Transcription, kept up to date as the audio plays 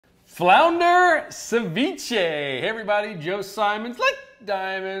Flounder Ceviche. Hey everybody, Joe Simons, like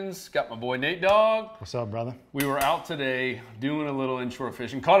diamonds. Got my boy Nate Dogg. What's up, brother? We were out today doing a little inshore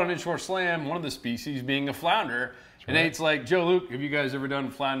fishing. Caught an inshore slam, one of the species being a flounder. And Nate's like, Joe, Luke, have you guys ever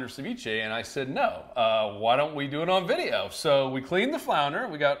done flounder ceviche? And I said, no. Why don't we do it on video? So we cleaned the flounder.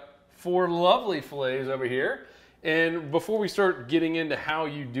 We got 4 lovely fillets over here. And before we start getting into how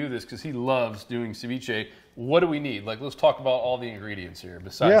you do this, because he loves doing ceviche, what do we need? Like, let's talk about all the ingredients here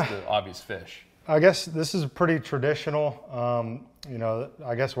besides the obvious fish. I guess this is pretty traditional. You know,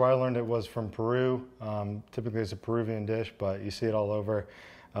 I guess where I learned it was from Peru. Typically it's a Peruvian dish, but you see it all over.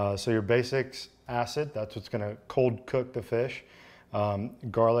 So your basics, acid, that's what's going to cold cook the fish.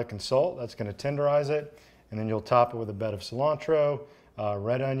 Garlic and salt, that's going to tenderize it. And then you'll top it with a bed of cilantro,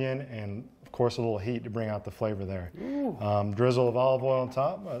 red onion, and of course a little heat to bring out the flavor there. Drizzle of olive oil on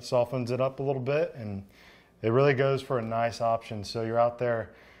top, softens it up a little bit, and it really goes for a nice option. So you're out there,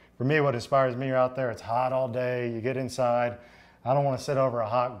 for me, what inspires me, you're out there, it's hot all day, you get inside, I don't want to sit over a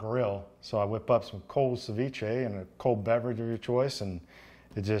hot grill, so I whip up some cold ceviche and a cold beverage of your choice, and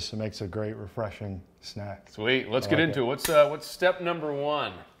it just makes a great, refreshing snack. Sweet. Let's get into it. What's step number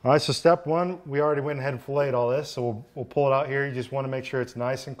 1? All right, so step 1, we already went ahead and filleted all this, so we'll pull it out here. You just want to make sure it's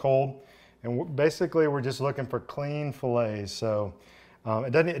nice and cold. And basically, we're just looking for clean fillets. So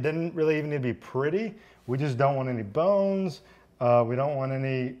it doesn't really even need to be pretty. We just don't want any bones. We don't want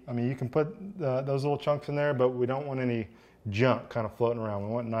any, I mean, you can put those little chunks in there, but we don't want any junk kind of floating around.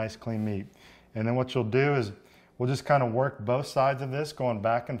 We want nice, clean meat. And then what you'll do is we'll just kind of work both sides of this, going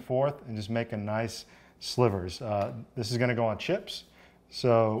back and forth, and just making nice slivers. This is going to go on chips.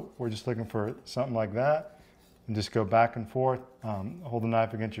 So we're just looking for something like that. And just go back and forth. Hold the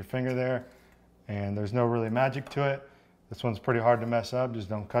knife against your finger there. And there's no really magic to it. This one's pretty hard to mess up. Just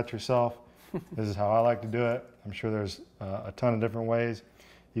don't cut yourself. This is how I like to do it. I'm sure there's a ton of different ways.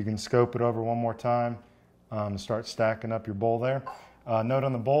 You can scope it over one more time and start stacking up your bowl there. Note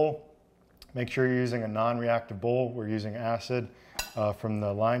on the bowl, make sure you're using a non-reactive bowl. We're using acid from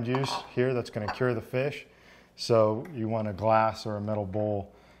the lime juice here that's going to cure the fish. So you want a glass or a metal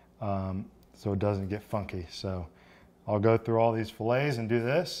bowl so it doesn't get funky. So I'll go through all these fillets and do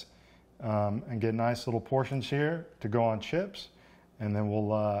this and get nice little portions here to go on chips. And then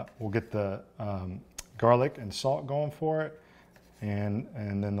we'll get the garlic and salt going for it, and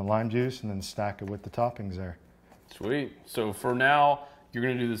then the lime juice, and then stack it with the toppings there. Sweet. So for now, you're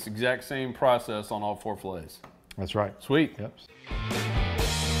going to do this exact same process on all 4 fillets. That's right. Sweet. Yep.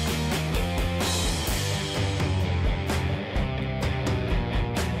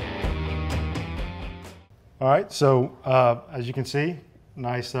 All right, so as you can see,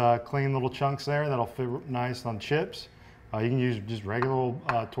 nice clean little chunks there that'll fit nice on chips. You can use just regular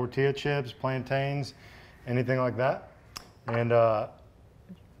tortilla chips, plantains, anything like that. And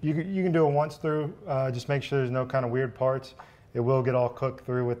you can do it once through, just make sure there's no kind of weird parts. It will get all cooked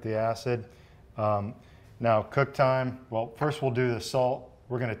through with the acid. Now cook time, well, first we'll do the salt.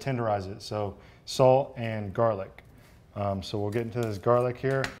 We're gonna tenderize it, so salt and garlic. So we'll get into this garlic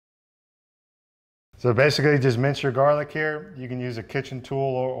here. So basically just mince your garlic here. You can use a kitchen tool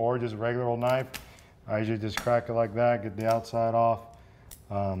or just a regular old knife. I usually just crack it like that, get the outside off.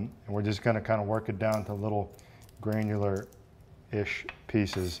 And we're just gonna kind of work it down to little granular-ish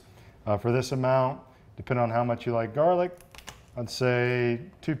pieces. For this amount, depending on how much you like garlic, I'd say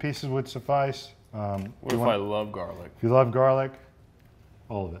 2 pieces would suffice. What if I love garlic? If you love garlic,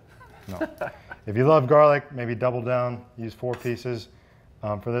 all of it. No. If you love garlic, maybe double down, use 4 pieces.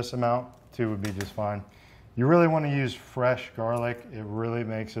 For this amount, 2 would be just fine. You really want to use fresh garlic. It really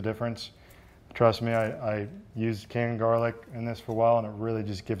makes a difference. Trust me, I used canned garlic in this for a while, and it really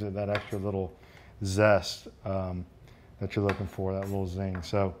just gives it that extra little zest that you're looking for, that little zing.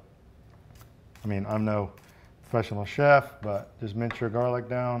 So, I mean, I'm no professional chef, but just mince your garlic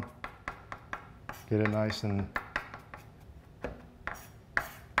down, get it nice and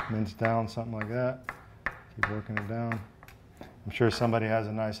minced down, something like that. Keep working it down. I'm sure somebody has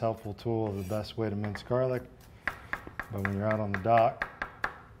a nice helpful tool of the best way to mince garlic, but when you're out on the dock,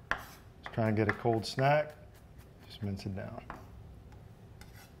 just trying to get a cold snack, just mince it down.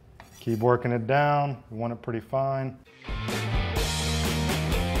 Keep working it down. We want it pretty fine.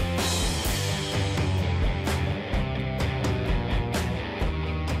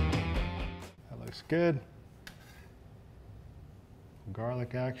 That looks good.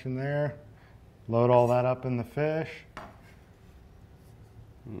 Garlic action there. Load all that up in the fish.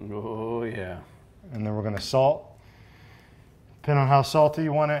 Oh yeah. And then we're gonna salt. Depending on how salty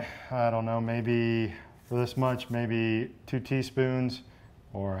you want it, I don't know, maybe for this much, maybe 2 teaspoons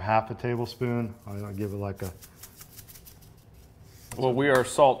or half a tablespoon. I'll give it like a Well, we are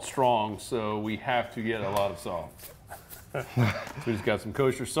salt strong, so we have to get a lot of salt. So we just got some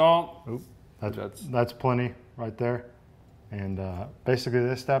kosher salt. Oop, that's plenty right there. And basically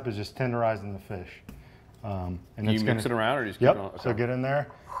this step is just tenderizing the fish. And you mix it around or just keep yep, it on? Okay. So get in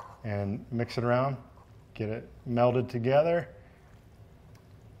there and mix it around, get it melded together,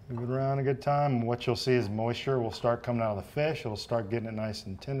 move it around a good time. And what you'll see is moisture will start coming out of the fish. It'll start getting it nice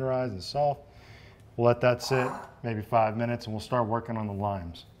and tenderized and soft. We'll let that sit maybe 5 minutes and we'll start working on the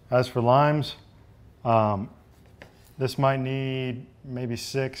limes. As for limes, this might need maybe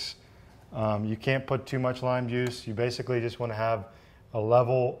 6. You can't put too much lime juice. You basically just want to have a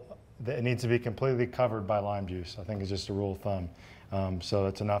level that it needs to be completely covered by lime juice. I think it's just a rule of thumb. So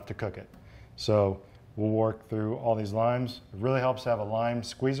it's enough to cook it. So we'll work through all these limes. It really helps to have a lime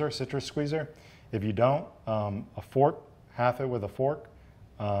squeezer, citrus squeezer. If you don't, a fork, half it with a fork,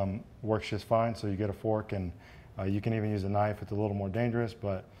 works just fine. So you get a fork and you can even use a knife. It's a little more dangerous,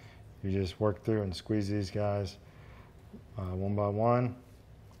 but you just work through and squeeze these guys one by one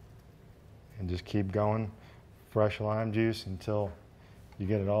and just keep going. Fresh lime juice until you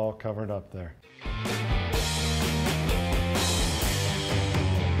get it all covered up there.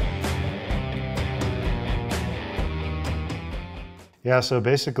 Yeah, so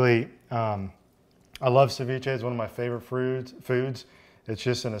basically, I love ceviche. It's one of my favorite foods. It's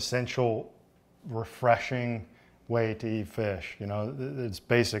just an essential, refreshing way to eat fish. You know, it's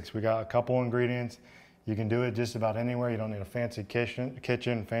basics. We got a couple ingredients. You can do it just about anywhere. You don't need a fancy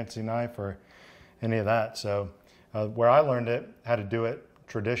kitchen, fancy knife, or any of that. So where I learned it, how to do it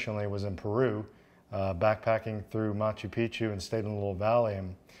traditionally, was in Peru, backpacking through Machu Picchu and stayed in a little valley.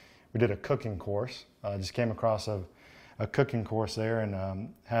 And we did a cooking course. Just came across a cooking course there and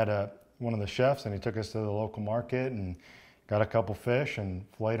had one of the chefs, and he took us to the local market and got a couple fish and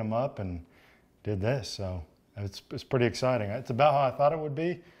filleted them up and did this. So it's pretty exciting. It's about how I thought it would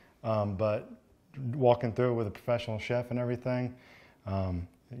be, but walking through it with a professional chef and everything,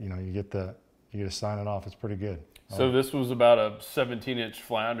 you know, you get to sign it off. It's pretty good. So this was about a 17-inch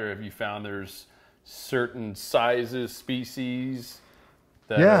flounder. Have you found there's certain sizes, species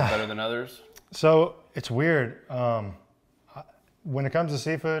that are better than others? So it's weird. When it comes to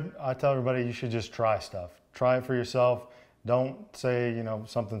seafood, I tell everybody you should just try stuff. Try it for yourself. Don't say, you know,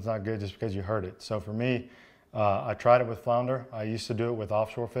 something's not good just because you heard it. So for me, I tried it with flounder. I used to do it with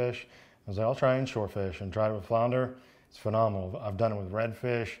offshore fish. I was like, I'll try inshore fish, and tried it with flounder. It's phenomenal. I've done it with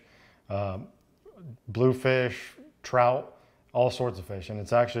redfish, bluefish, trout, all sorts of fish. And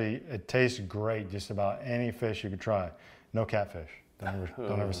it tastes great just about any fish you could try. No catfish. Don't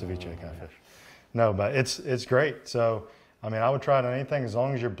ever ceviche catfish. No, but it's great. So, I mean, I would try it on anything as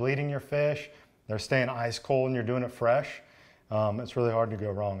long as you're bleeding your fish, they're staying ice cold, and you're doing it fresh. It's really hard to go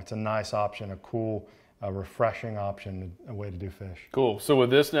wrong. It's a nice option, a cool, refreshing option, a way to do fish. Cool. So with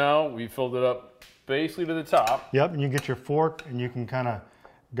this now, we filled it up basically to the top. Yep, and you get your fork, and you can kind of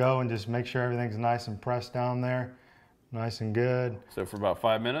go and just make sure everything's nice and pressed down there, nice and good. So for about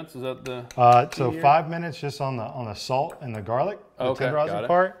 5 minutes, is that the? So 5 minutes just on the salt and the garlic, the tenderizing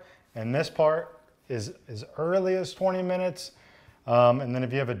part, and this part is as early as 20 minutes. And then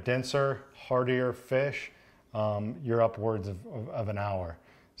if you have a denser, hardier fish, you're upwards of an hour.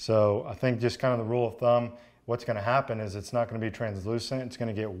 So I think just kind of the rule of thumb, what's going to happen is it's not going to be translucent. It's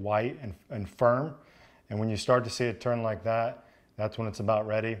going to get white and firm. And when you start to see it turn like that, that's when it's about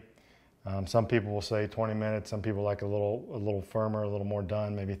ready. Some people will say 20 minutes. Some people like a little firmer, a little more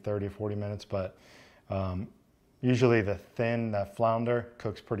done, maybe 30, 40 minutes. But usually that flounder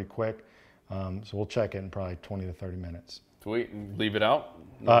cooks pretty quick. So we'll check it in probably 20 to 30 minutes. Sweet, and leave it out?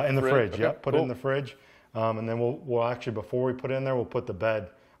 In the fridge, okay, yep. Put it in the fridge. And then we'll actually, before we put it in there, we'll put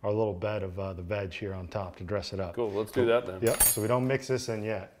our little bed of the veg here on top to dress it up. Cool, let's do that then. Yep, so we don't mix this in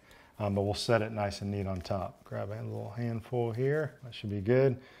yet, but we'll set it nice and neat on top. Grab a little handful here, that should be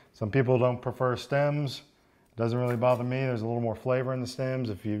good. Some people don't prefer stems. Doesn't really bother me. There's a little more flavor in the stems.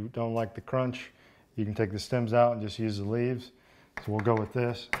 If you don't like the crunch, you can take the stems out and just use the leaves. So we'll go with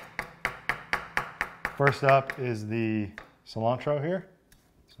this. First up is the cilantro here.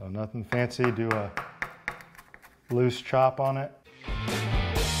 So nothing fancy, do a loose chop on it.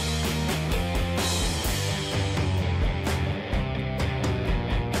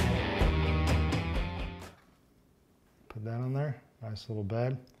 Put that on there, nice little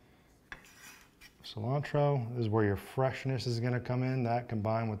bed. Cilantro, this is where your freshness is gonna come in, that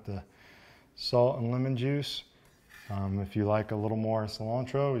combined with the salt and lemon juice. If you like a little more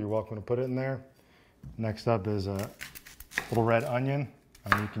cilantro, you're welcome to put it in there. Next up is a little red onion.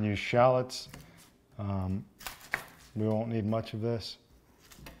 You can use shallots. We won't need much of this.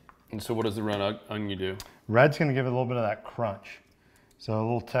 And so what does the red onion do? Red's gonna give it a little bit of that crunch. So a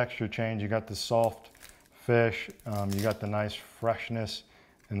little texture change. You got the soft fish, you got the nice freshness,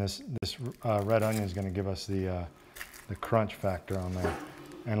 and this red onion is going to give us the crunch factor on there,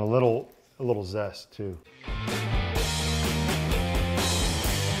 and a little zest too.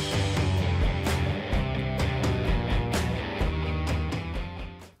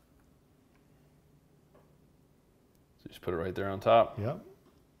 So just put it right there on top. Yep,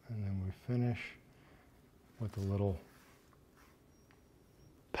 and then we finish with a little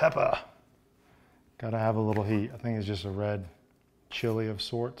pepper. Gotta have a little heat. I think it's just a red chili of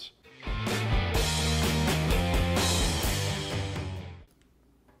sorts.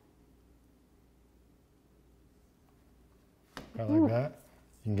 Right like that.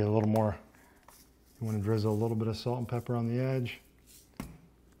 You can get a little more, you want to drizzle a little bit of salt and pepper on the edge.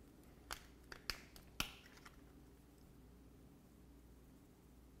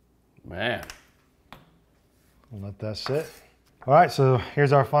 Man. We'll let that sit. All right, so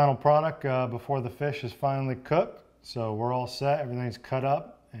here's our final product before the fish is finally cooked. So we're all set, everything's cut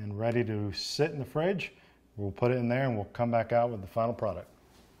up and ready to sit in the fridge. We'll put it in there and we'll come back out with the final product.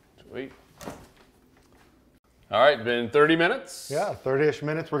 Sweet. All right, been 30 minutes. Yeah, 30-ish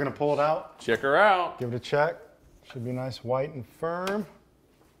minutes. We're gonna pull it out. Check her out. Give it a check. Should be nice, white and firm.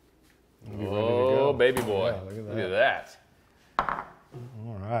 We'll be ready to Oh, go. baby boy. Yeah, Look at that.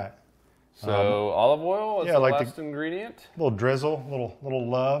 All right. So olive oil is yeah, the like last ingredient. A little drizzle, little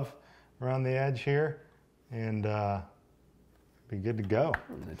love around the edge here, and be good to go.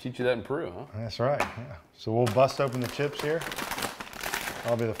 They teach you that in Peru, huh? That's right. Yeah. So we'll bust open the chips here.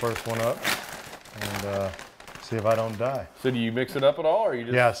 I'll be the first one up, and see if I don't die. So do you mix it up at all, or you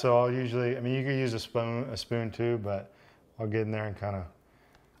just? Yeah. So I'll usually, I mean, you could use a spoon too, but I'll get in there and kind of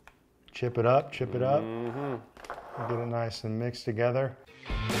chip it up, get it nice and mixed together.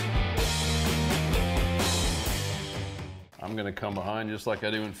 I'm gonna come behind just like I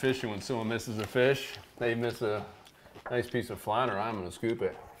do in fishing. When someone misses a fish, they miss a nice piece of flounder, I'm gonna scoop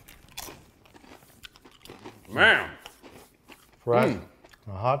it. Man. Fresh.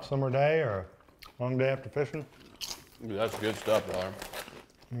 A hot summer day or a long day after fishing. Dude, that's good stuff, brother.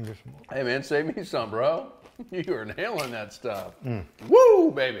 Let me get some more. Hey man, save me some, bro. You are nailing that stuff.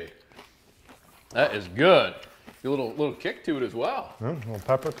 Woo, baby. That is good. A little kick to it as well. A little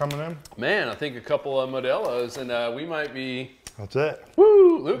pepper coming in. Man, I think a couple of modelos, and we might be. That's it.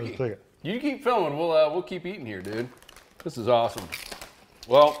 Woo, Lukey. Let's take it. You keep filming. We'll keep eating here, dude. This is awesome.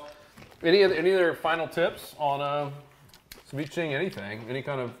 Well, any other final tips on ceviche? Anything? Any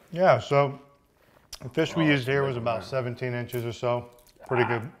kind of? Yeah. So the fish we used here was about 17 inches or so. Pretty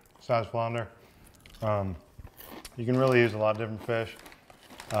good size flounder. You can really use a lot of different fish.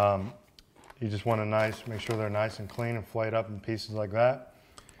 You just want to make sure they're nice and clean and filleted up in pieces like that.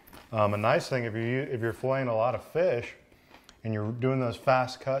 A nice thing, if you're filleting a lot of fish and you're doing those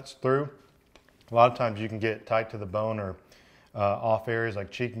fast cuts through, a lot of times you can get tight to the bone or off areas like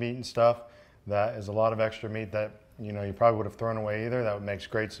cheek meat and stuff. That is a lot of extra meat that you probably would have thrown away either. That makes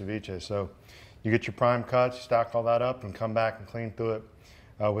great ceviche. So you get your prime cuts, you stack all that up and come back and clean through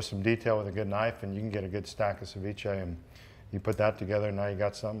it with some detail with a good knife, and you can get a good stack of ceviche. And you put that together, and now you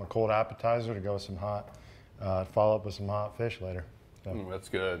got something, a cold appetizer to go with some hot, follow up with some hot fish later. So. That's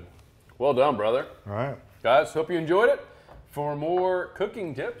good. Well done, brother. All right. Guys, hope you enjoyed it. For more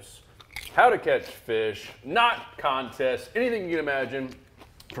cooking tips, how to catch fish, not contests, anything you can imagine,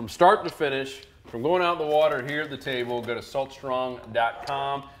 from start to finish, from going out in the water here at the table, go to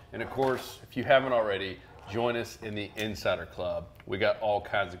saltstrong.com. And of course, if you haven't already, join us in the Insider Club. We got all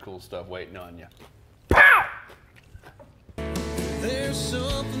kinds of cool stuff waiting on you. Pow! There's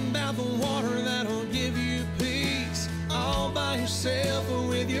something about the water that'll give you peace, all by yourself or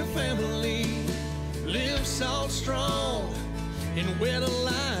with your family. Live salt strong and wear the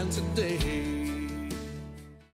line.